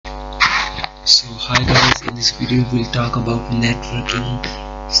So hi guys, in this video we'll talk about networking.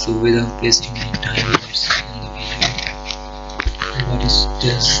 So without wasting any time, let's begin the video.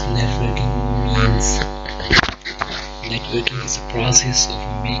 Does networking means? Networking is a process of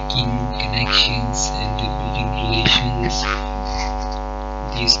making connections and building relations.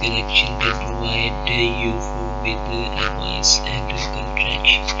 These connections can provide you with advice and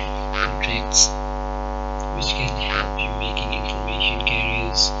contracts which can help you making information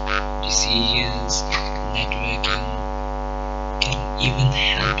carriers decisions. Networking can even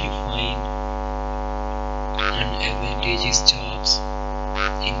help you find advantageous jobs,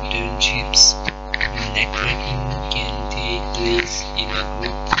 internships. Networking can take place in a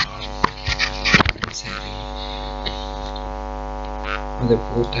group or setting. Other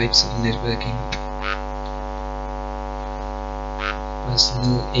four types of networking: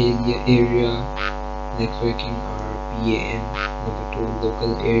 personal area networking or PAN. Number 2,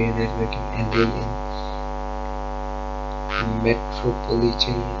 local area networking LAN.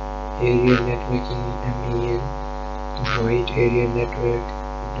 Metropolitan area networking MAN. Wide area network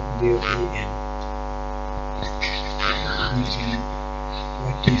WAN.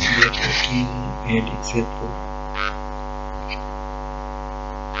 What is networking and example?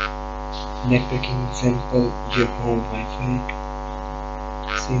 Networking example: your home Wi-Fi.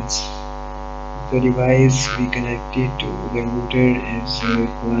 Since the device we connected to the router as a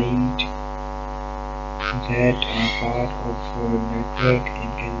client that are part of a network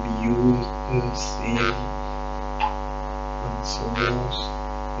and can be used the same on a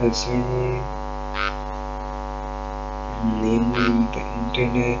server, namely the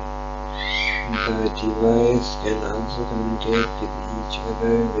internet. The device can also communicate with each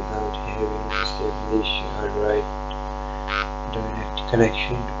other without having to establish a direct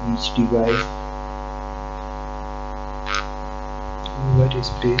connection to each device. What is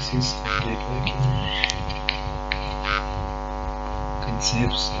basis of networking?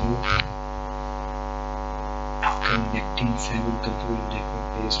 Concepts of connecting several computer networks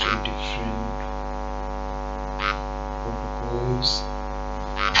based on different protocols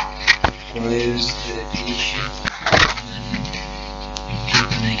requires the addition of an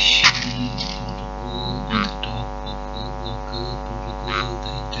interconnection protocol on the top of a local protocol.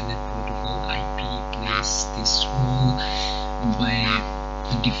 The internet protocol IP plays this role by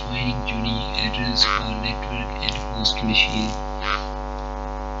defining unique address for network and host machine.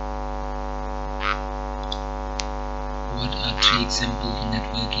 What are three examples of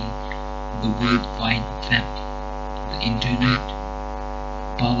networking? The World Wide Web, the Internet,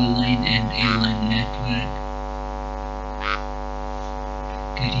 power line and airline network,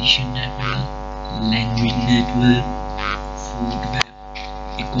 Cartesian network, language network, food web,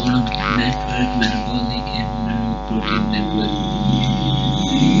 economic network, metabolic and protein network.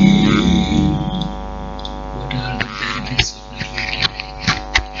 What are the benefits of networking?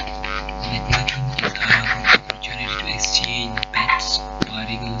 Networking is an opportunity to exchange best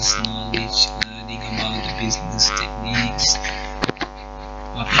particles, knowledge, learning about the business techniques,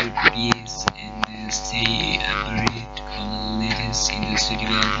 opportunities, and stay updated on the latest industry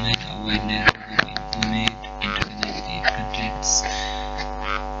development. A wide network of interconnected contacts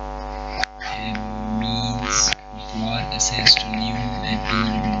means broad access to new and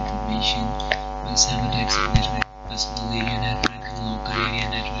valuable information. There are several types of network: personal area network, local area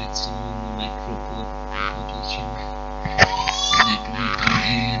networks, metropolitan network or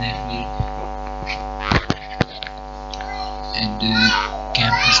area network, and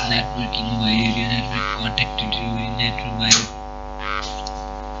campus networking, wide area network, contact-driven network,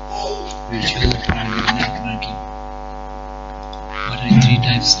 virtual private networking. What are the three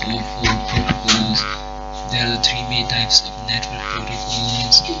types of protocols? There are three main types of network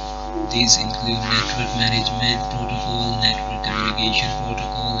protocols. These include network management protocol, network communication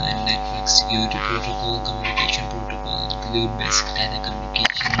protocol, and network security protocol. Communication protocol include basic data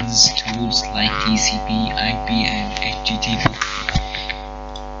communications tools like TCP, IP, and HTTP.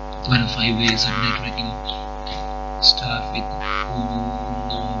 What are 5 ways of networking? Start with who you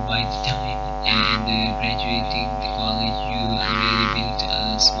know by the time and graduating the college. You already built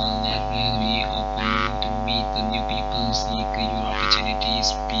a small network. Be open to meet the new people, seek your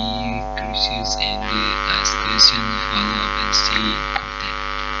opportunities, be curious and ask questions, follow up and stay in contact.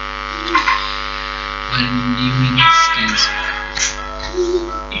 What are new skills?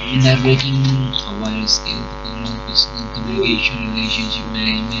 Networking acquire skill personal communication, relationship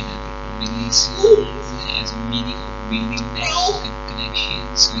management, and performance as a meaning of building network and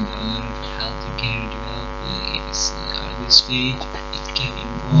connections with other to help the career develop. It is early stage. It can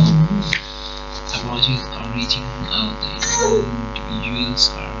involve approaches or reaching out to individuals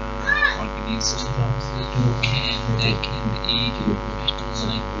or organizations is a token that can aid your professional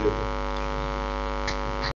life.